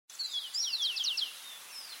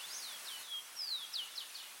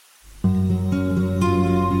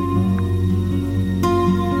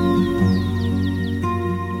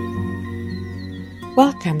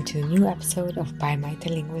Welcome to a new episode of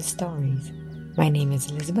Bilingual Stories. My name is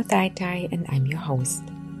Elizabeth Aitai and I'm your host.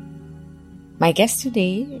 My guest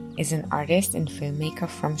today is an artist and filmmaker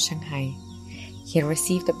from Shanghai. He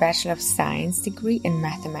received a Bachelor of Science degree in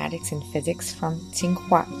Mathematics and Physics from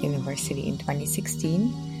Tsinghua University in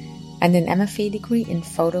 2016 and an MFA degree in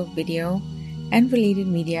Photo, Video, and Related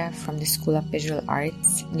Media from the School of Visual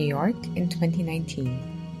Arts, New York in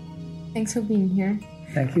 2019. Thanks for being here.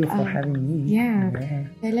 Thank you for having me. Yeah.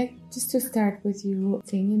 I'd like just to start with you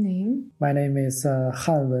saying your name. My name is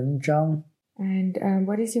Hanwen Zhang. And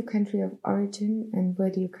what is your country of origin and where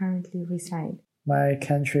do you currently reside? My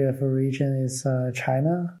country of origin is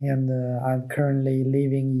China, and I'm currently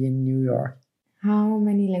living in New York. How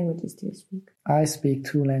many languages do you speak? I speak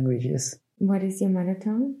 2 languages. What is your mother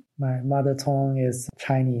tongue? My mother tongue is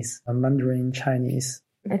Chinese, Mandarin Chinese.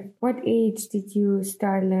 At what age did you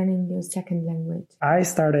start learning your second language? I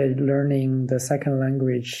started learning the second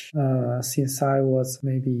language since I was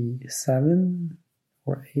maybe 7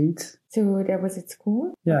 or 8. So that was at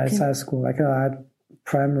school? Yeah, it's at school, like at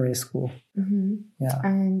primary school. Mm-hmm. Yeah.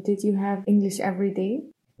 And did you have English every day?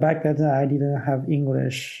 Back then, I didn't have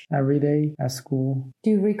English every day at school.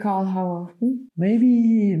 Do you recall how often?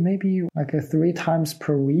 Maybe like 3 times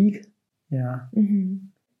per week. Yeah. Mm-hmm.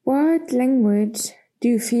 What language do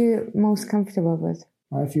you feel most comfortable with?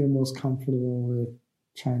 I feel most comfortable with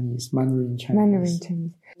Chinese, Mandarin Chinese. Mandarin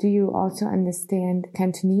Chinese. Do you also understand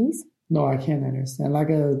Cantonese? No, I can't understand. Like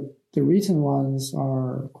the written ones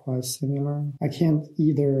are quite similar. I can't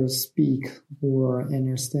either speak or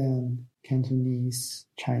understand Cantonese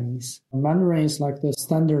Chinese. Mandarin is like the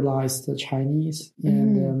standardized Chinese,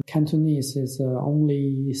 and Cantonese is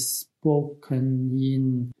only spoken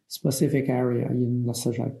in specific area in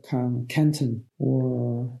such like Canton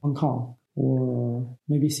or Hong Kong or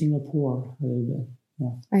maybe Singapore a little bit.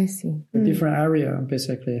 Yeah. I see. A different area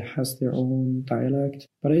basically has their own dialect,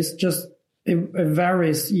 but it's just it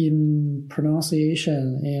varies in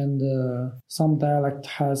pronunciation, and some dialect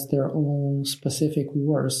has their own specific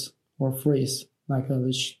words or phrase, like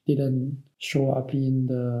which didn't show up in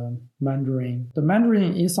the Mandarin. The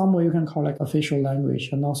Mandarin, in some way, you can call like official language,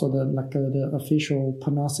 and also the official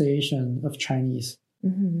pronunciation of Chinese.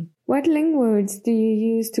 Mm-hmm. What language do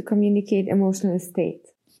you use to communicate emotional state?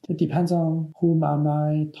 It depends on whom am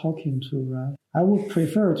I talking to, right? I would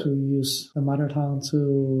prefer to use the mother tongue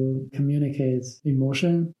to communicate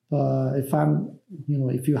emotion. But if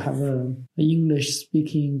if you have an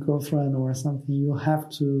English-speaking girlfriend or something, you have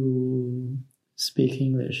to speak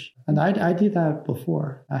English. And I did that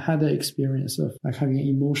before. I had the experience of like having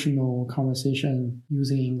emotional conversation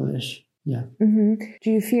using English. Yeah. Mm-hmm.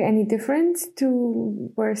 Do you feel any difference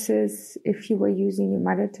versus if you were using your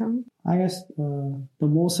mother tongue? I guess the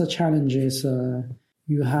most challenge is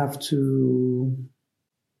you have to,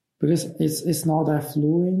 because it's not that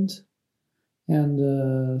fluent,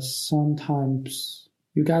 and sometimes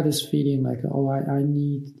you got this feeling like, oh,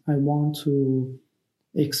 I want to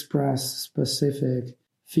express specific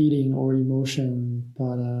feeling or emotion,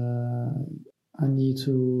 but I need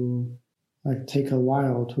to like take a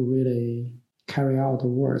while to really carry out the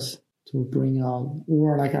words to bring out,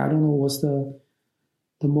 or like I don't know what's the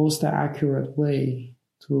most accurate way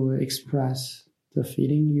to express the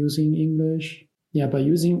feeling using English. Yeah, but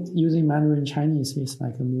using Mandarin Chinese is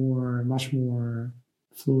like much more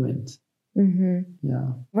fluent. Mm-hmm. Yeah.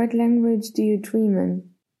 What language do you dream in?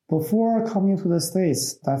 Before coming to the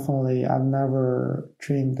States, definitely I've never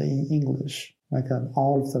dreamed in English. Like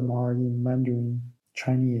all of them are in Mandarin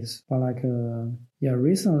Chinese. But like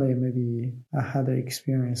recently maybe I had the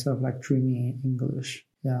experience of like dreaming in English.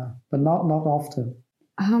 Yeah, but not often.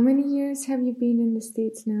 How many years have you been in the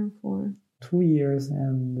States now for? 2 years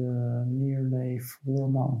and nearly 4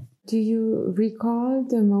 months. Do you recall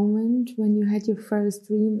the moment when you had your first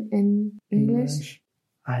dream in English?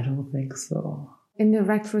 I don't think so. In the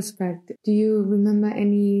retrospect, do you remember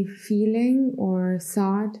any feeling or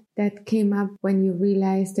thought that came up when you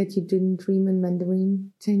realized that you didn't dream in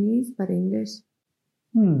Mandarin Chinese but English?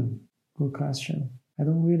 Good question. I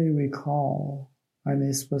don't really recall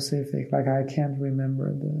any specific, like I can't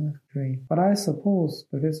remember the dream. But I suppose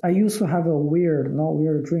because I used to have not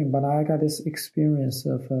weird dream, but I got this experience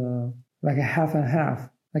of like a half and half.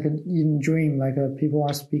 Like in dream, like people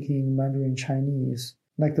are speaking Mandarin Chinese,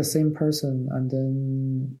 like the same person, and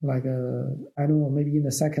then like I don't know, maybe in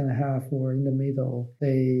the second half or in the middle,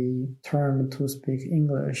 they turn to speak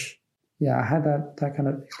English. Yeah, I had that kind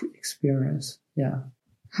of experience. Yeah.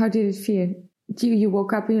 How did it feel? You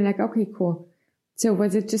woke up and you're like, okay, cool. So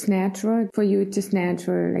was it just natural for you, just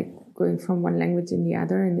natural, like going from one language in the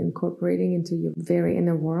other and incorporating into your very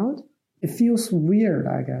inner world? it feels weird,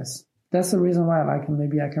 I guess. That's the reason why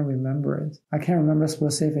maybe I can remember it. I can't remember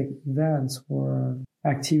specific events or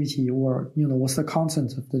activity or, what's the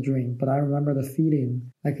content of the dream. But I remember the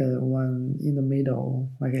feeling, when in the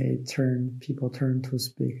middle, people turn to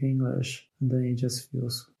speak English, and then it just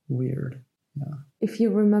feels weird. Yeah. If you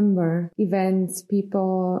remember events,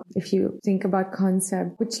 people, if you think about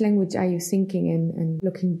concept, which language are you thinking in and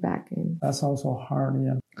looking back in? That's also hard,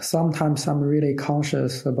 yeah. Sometimes I'm really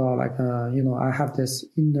conscious about I have this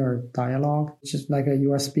inner dialogue, which is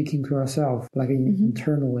you are speaking to yourself,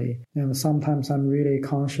 internally. And sometimes I'm really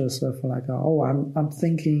conscious of I'm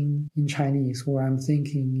thinking in Chinese or I'm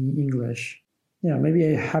thinking in English. Yeah, maybe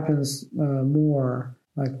it happens more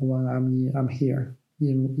when I'm here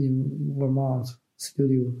in Vermont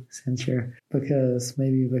studio center because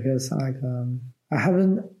I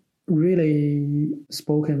haven't really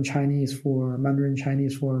spoken Mandarin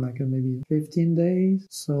Chinese for maybe 15 days.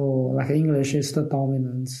 So English is the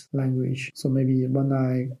dominant language. So maybe when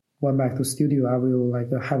I went back to studio, I will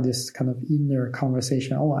have this kind of inner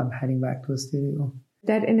conversation. Oh, I'm heading back to the studio.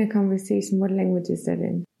 That inner conversation, what language is that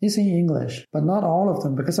in? It's in English, but not all of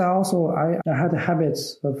them because I had the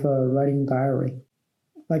habits of writing diary.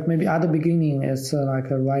 Maybe at the beginning, it's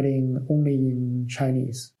writing only in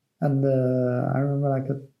Chinese. And I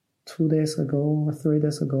remember 2 days ago or 3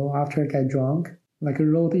 days ago, after I got drunk, I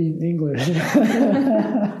wrote in English.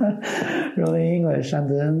 Wrote in English. And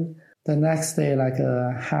then the next day,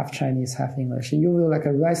 half Chinese, half English. You will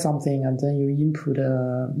write something and then you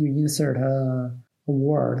insert a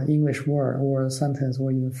word, English word or a sentence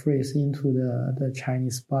or even phrase into the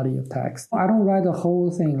Chinese body of text. I don't write the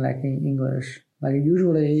whole thing in English.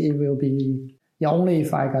 Usually it will be only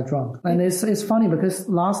if I got drunk. And it's funny because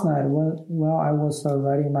last night while I was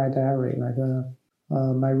writing my diary,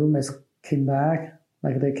 my roommates came back.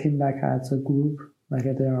 They came back as a group.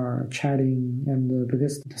 They are chatting, and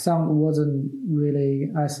because the sound wasn't really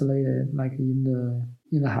isolated in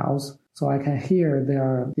the house, so I can hear they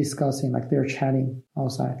are discussing, they're chatting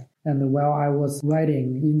outside. And while I was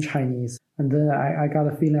writing in Chinese, and then I got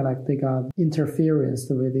a feeling they got interference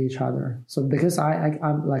with each other. So because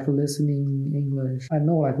I'm listening English, I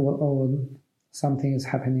know something is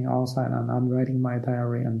happening outside, and I'm writing my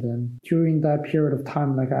diary. And then during that period of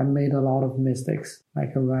time, I made a lot of mistakes. I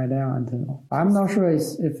write down, and then I'm not sure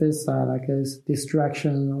if it's a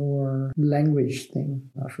distraction or language thing.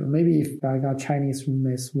 Not sure. Maybe if I got Chinese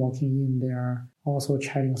roommates walking in, they are also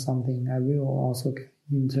chatting something, I will also get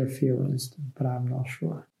interference, but I'm not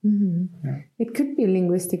sure. Mm-hmm. Yeah. It could be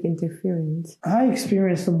linguistic interference. I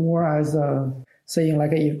experienced more as saying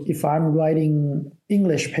if I'm writing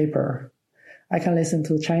English paper, I can listen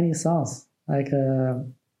to Chinese songs. I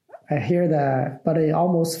hear that, but I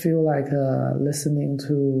almost feel listening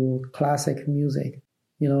to classic music.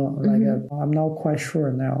 I'm not quite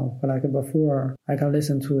sure now, but before I can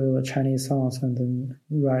listen to Chinese songs and then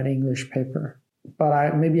write English paper.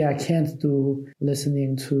 But maybe I can't do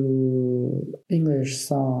listening to English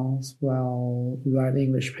songs while writing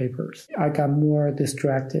English papers. I got more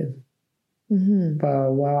distracted. Mm-hmm.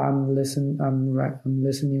 But while I'm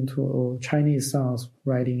listening to Chinese songs,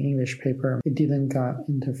 writing English paper, it didn't got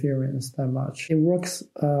interference that much. It works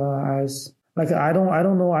as I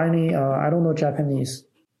don't know Japanese.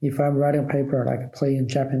 If I'm writing a paper, playing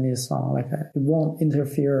Japanese song, it won't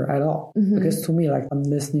interfere at all. Mm-hmm. Because to me, I'm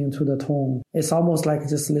listening to the tone. It's almost like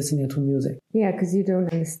just listening to music. Yeah, because you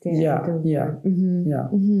don't understand. Yeah. Mm-hmm. Yeah.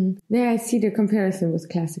 Mm-hmm. Yeah, I see the comparison with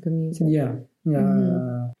classical music. Yeah.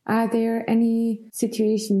 Mm-hmm. Are there any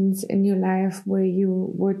situations in your life where you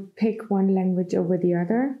would pick one language over the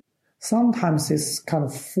other? Sometimes it's kind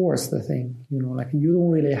of forced the thing, you don't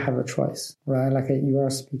really have a choice, right? You are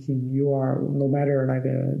speaking, no matter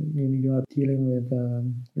you are dealing with a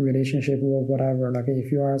relationship or whatever,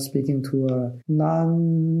 if you are speaking to a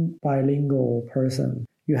non-bilingual person,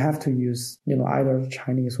 you have to use, either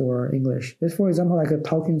Chinese or English. It's, for example,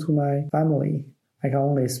 talking to my family. I can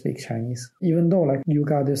only speak Chinese. Even though you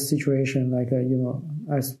got this situation,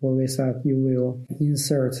 as what we said, you will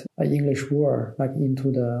insert an English word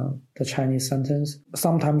into the Chinese sentence.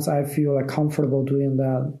 Sometimes I feel comfortable doing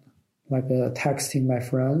that, texting my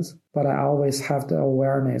friends, but I always have the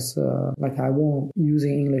awareness, I won't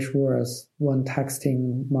using English words when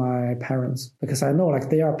texting my parents because I know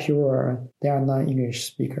they are pure, they are non-English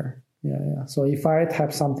speaker. Yeah. So if I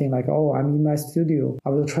type something I'm in my studio, I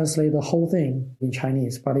will translate the whole thing in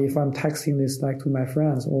Chinese. But if I'm texting this to my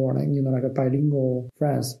friends or a bilingual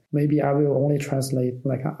friends, maybe I will only translate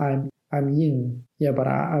I'm in. Yeah, but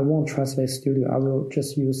I won't translate studio. I will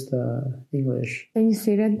just use the English. Can you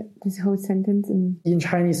say that, this whole sentence? In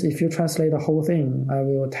Chinese, if you translate the whole thing, I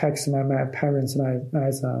will text my parents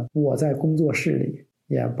as 我在工作室里.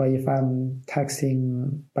 Yeah, but if I'm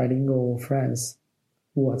texting bilingual friends,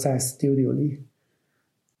 我在 studio 里.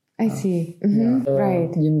 I see. Mm-hmm. Yeah,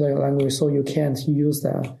 right. In the language, so you can't use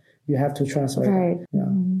that. You have to translate. Right. Yeah.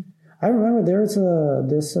 Mm-hmm. I remember there's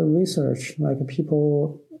this research, like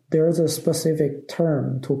there's a specific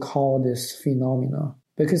term to call this phenomena.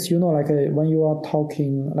 Because, like when you are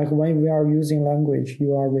talking, like when we are using language,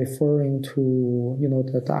 you are referring to,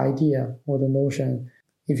 the idea or the notion.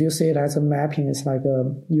 If you say it as a mapping, it's like,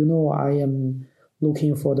 I am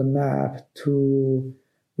looking for the map to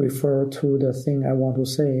refer to the thing I want to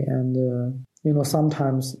say. And,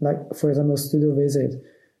 sometimes, like, for example, studio visit,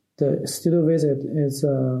 the studio visit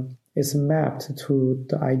is mapped to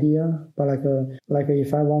the idea, but like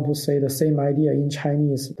if I want to say the same idea in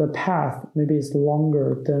Chinese, the path maybe is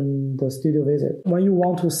longer than the studio visit. When you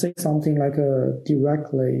want to say something like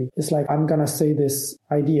directly, it's like I'm gonna say this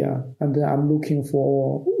idea and then I'm looking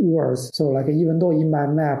for words. So like even though in my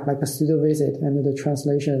map, like a studio visit and the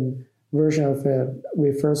translation version of it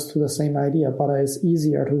refers to the same idea, but it's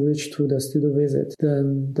easier to reach to the studio visit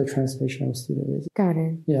than the translation of studio visit. Got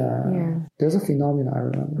it. Yeah. There's a phenomenon I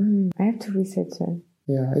remember. I have to research it.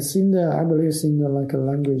 Yeah, I believe it's in the like a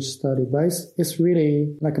language study, but it's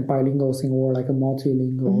really like a bilingual thing or like a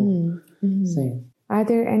multilingual thing. Are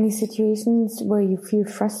there any situations where you feel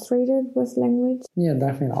frustrated with language? Yeah,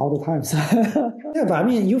 definitely, all the times. Yeah, but I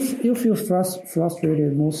mean, you feel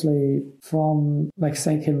frustrated mostly from like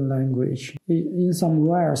second language. In some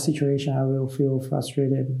rare situation, I will feel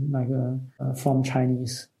frustrated like from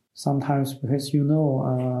Chinese. Sometimes because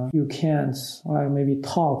you can't maybe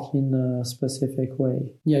talk in a specific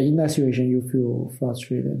way. Yeah, in that situation you feel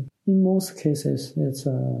frustrated. In most cases, it's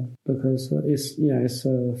because it's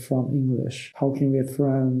from English. Talking with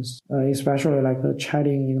friends, especially like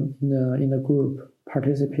chatting in a group,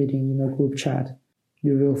 participating in a group chat,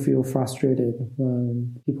 you will feel frustrated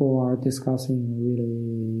when people are discussing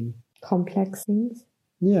really complex things.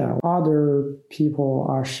 Yeah, other people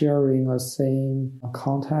are sharing the same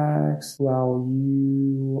context while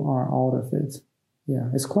you are out of it. Yeah,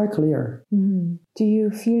 it's quite clear. Mm-hmm. Do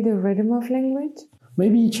you feel the rhythm of language?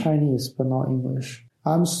 Maybe Chinese, but not English.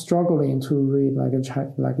 I'm struggling to read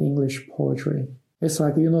like English poetry. It's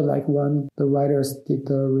like, like when the writers did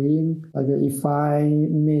the reading, like if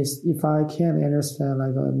I can't understand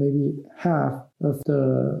like maybe half of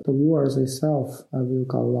the words itself, I will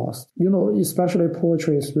get lost. Especially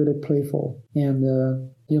poetry is really playful. And,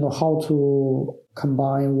 how to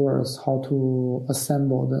combine words, how to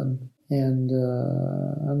assemble them. And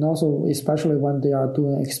also, especially when they are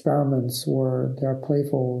doing experiments or they are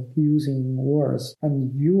playful using words,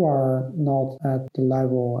 and you are not at the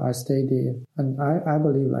level as they did, and I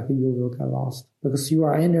believe like you will get lost because you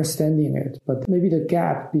are understanding it, but maybe the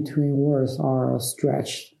gap between words are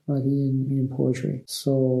stretched like in poetry.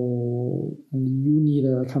 So you need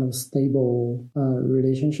a kind of stable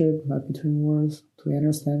relationship like between words to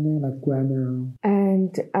understand it, like grammar.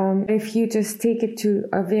 And if you just take it to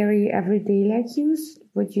a very everyday like use,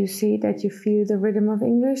 would you say that you feel the rhythm of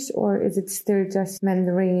English, or is it still just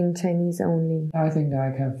Mandarin, Chinese only? I think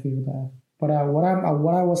I can feel that. But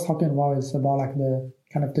what I was talking about is about like the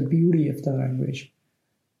kind of the beauty of the language.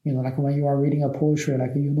 Like when you are reading a poetry,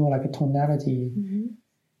 like like a tonality,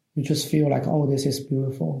 you just feel like, oh, this is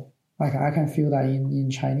beautiful. Like I can feel that in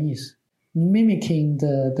Chinese. Mimicking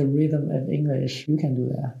the rhythm of English, you can do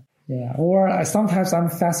that. Yeah. Or sometimes I'm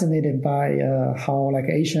fascinated by how like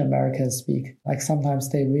Asian Americans speak. Like sometimes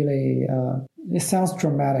they really it sounds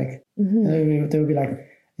dramatic. They'll be like,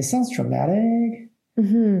 it sounds dramatic.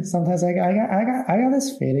 Sometimes I got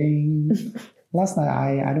this feeling. Last night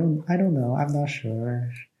I don't know. I'm not sure.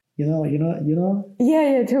 You know?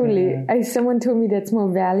 Yeah, totally. Someone told me that's more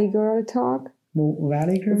Valley Girl talk.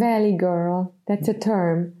 Valley Girl? Valley Girl. That's a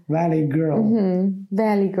term. Valley Girl.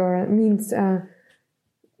 Valley Girl means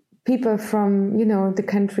people from, the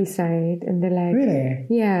countryside, and they're like... Really?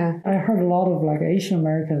 Yeah. I heard a lot of like Asian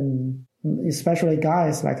American, especially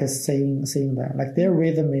guys, like saying that. Like their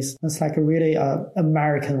rhythm it's like a really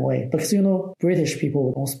American way. Because, British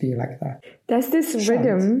people don't speak like that. Does this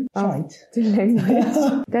rhythm of the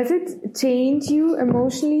language, does it change you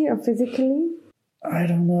emotionally or physically? I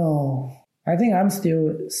don't know. I think I'm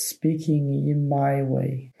still speaking in my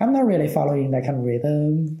way. I'm not really following that kind of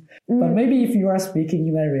rhythm. But maybe if you are speaking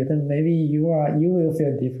in that rhythm, maybe you will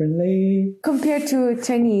feel differently. Compared to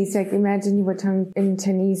Chinese, like imagine you were talking in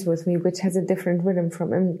Chinese with me, which has a different rhythm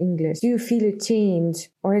from English. Do you feel a change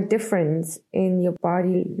or a difference in your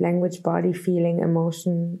body language, body feeling,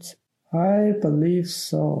 emotions? I believe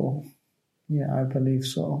so. Yeah, I believe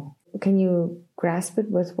so. Can you grasp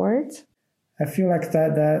it with words? I feel like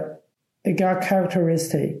that it got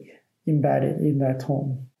characteristic embedded in that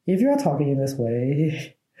tone. If you're talking in this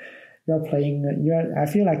way, I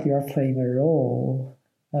feel like you're playing a role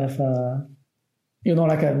of,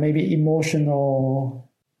 like a maybe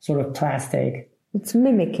emotional sort of plastic. It's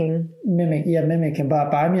mimicking. Mimicking.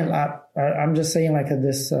 But I mean, I'm just saying like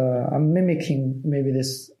this, I'm mimicking maybe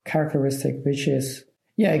this characteristic, which is,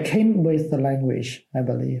 it came with the language, I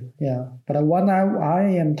believe. Yeah. But when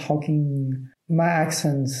I am talking, my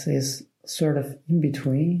accent is sort of in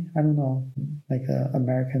between. I don't know, like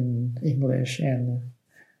American English and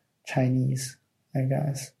Chinese, I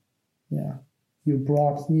guess. Yeah. You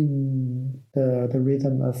brought in the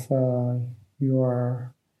rhythm of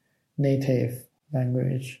your native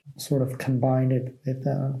language, sort of combined it with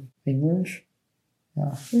English.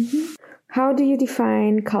 Yeah. Mm-hmm. How do you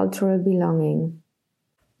define cultural belonging?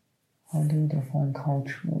 How do you define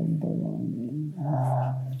cultural belonging?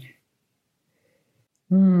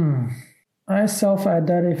 I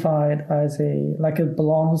self-identified as it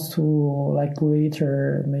belongs to like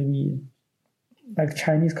greater, maybe like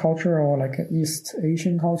Chinese culture or like East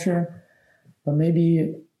Asian culture. But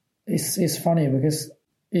maybe it's funny because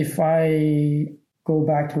if I go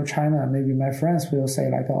back to China, maybe my friends will say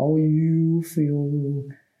like, oh, you feel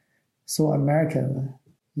so American.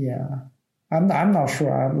 Yeah. I'm not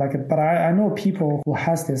sure. But I know people who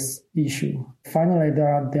has this issue. Finally,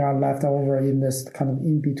 they are left over in this kind of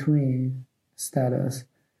in between status,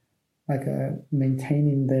 like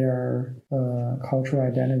maintaining their cultural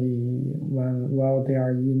identity while they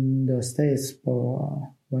are in the States, but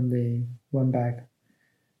when they went back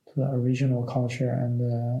to the original culture, and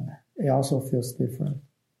it also feels different.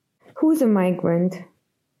 Who's a migrant?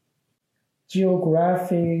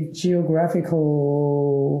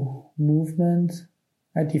 Geographical movement.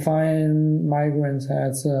 I define migrants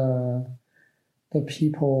as the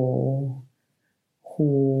people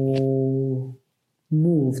who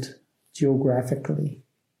moved geographically.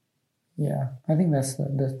 Yeah, I think that's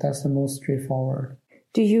the most straightforward.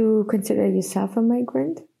 Do you consider yourself a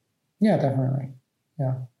migrant? Yeah, definitely.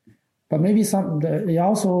 Yeah, but maybe it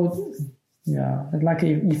also. Yeah, like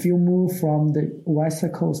if you move from the West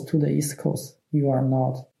Coast to the East Coast, you are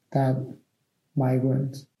not that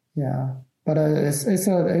migrant. Yeah, but it's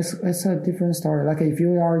a different story. Like if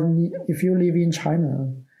you live in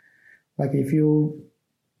China, like if you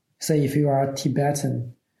are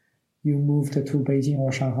Tibetan, you moved to Beijing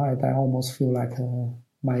or Shanghai, that almost feel like a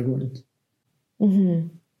migrant.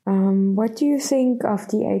 Mm-hmm. What do you think of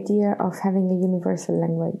the idea of having a universal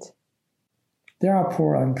language? There are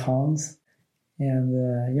pros and cons. And,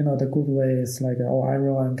 the good way is like,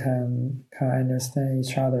 everyone can understand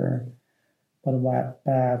each other. But the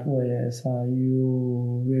bad way is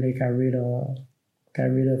you really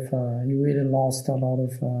you really lost a lot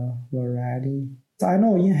of variety. I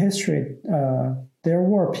know in history, there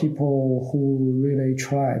were people who really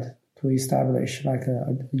tried to establish like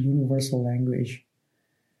a universal language.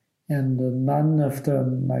 And none of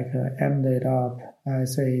them ended up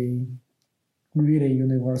as a really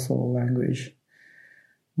universal language.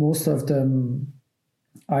 Most of them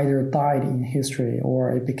either died in history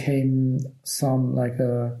or it became some like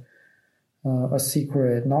a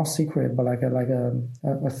secret, not secret, but like a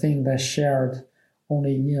thing that shared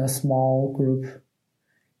only in a small group.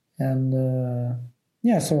 And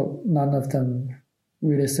so none of them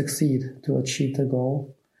really succeed to achieve the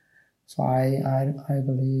goal. So I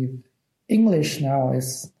believe English now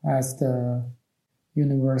is as the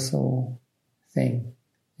universal thing,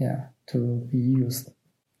 to be used.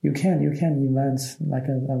 You can invent like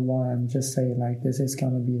a one and just say like this is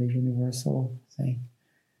gonna be the universal thing.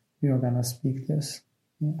 You're gonna speak this.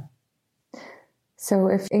 Yeah. So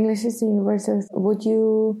if English is universal, would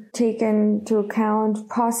you take into account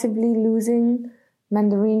possibly losing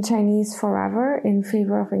Mandarin Chinese forever in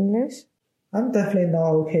favor of English? I'm definitely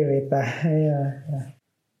not okay with that.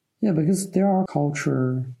 Yeah, because there are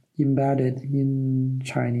culture embedded in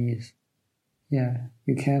Chinese. Yeah,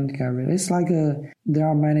 you can't get rid. It's like there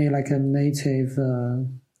are many native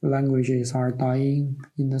languages are dying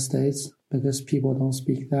in the States because people don't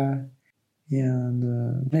speak that, and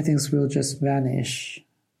many things will just vanish.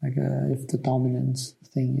 If the dominant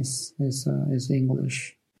thing is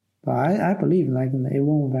English. But I believe like it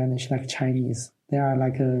won't vanish like Chinese. There are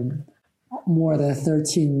like more than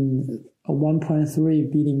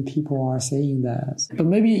 1.3 billion people are saying that. But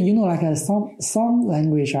maybe, like some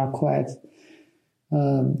language are quite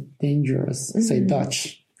dangerous, say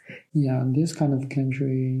Dutch. Yeah, this kind of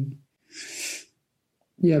country.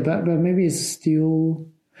 Yeah, but maybe it's still.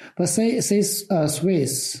 But say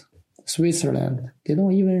Switzerland, they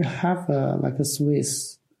don't even have like a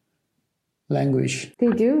Swiss language.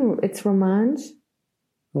 They do. It's Romansh.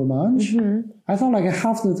 Romansh? Mm-hmm. I thought like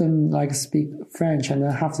half of them like speak French and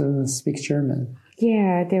then half of them speak German.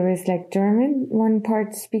 Yeah, there is like German. One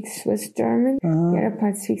part speaks Swiss German. The other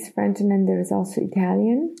part speaks French, and then there is also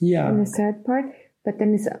Italian. Yeah. In the third part. But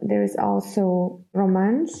then there is also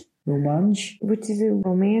Romansh. Romansh? Which is a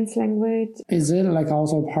Romance language. Is it like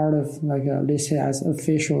also part of like let's say as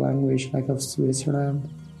official language like of Switzerland?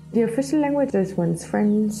 The official language is one's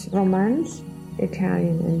French, Romansh,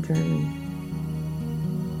 Italian, and German.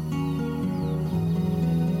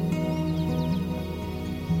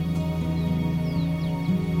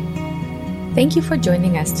 Thank you for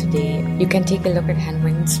joining us today. You can take a look at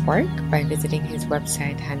Hanwen's work by visiting his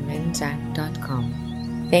website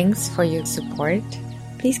hanwenjang.com. Thanks for your support.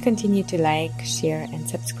 Please continue to like, share, and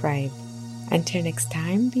subscribe. Until next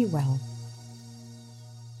time, be well.